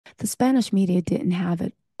the Spanish media didn't have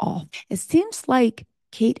it all. It seems like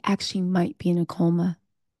Kate actually might be in a coma,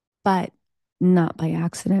 but not by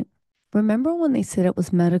accident. Remember when they said it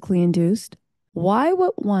was medically induced? Why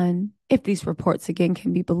would one, if these reports again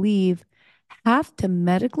can be believed, have to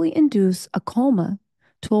medically induce a coma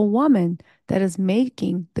to a woman that is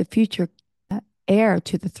making the future heir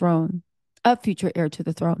to the throne, a future heir to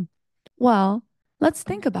the throne? Well, let's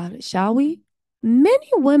think about it, shall we? Many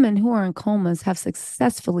women who are in comas have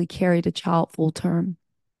successfully carried a child full term.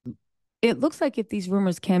 It looks like if these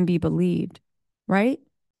rumors can be believed, right?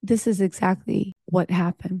 This is exactly what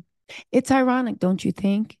happened. It's ironic, don't you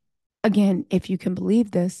think? Again, if you can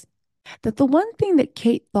believe this, that the one thing that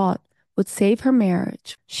Kate thought would save her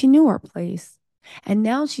marriage, she knew her place. And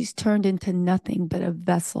now she's turned into nothing but a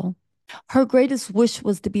vessel. Her greatest wish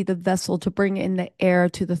was to be the vessel to bring in the heir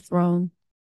to the throne.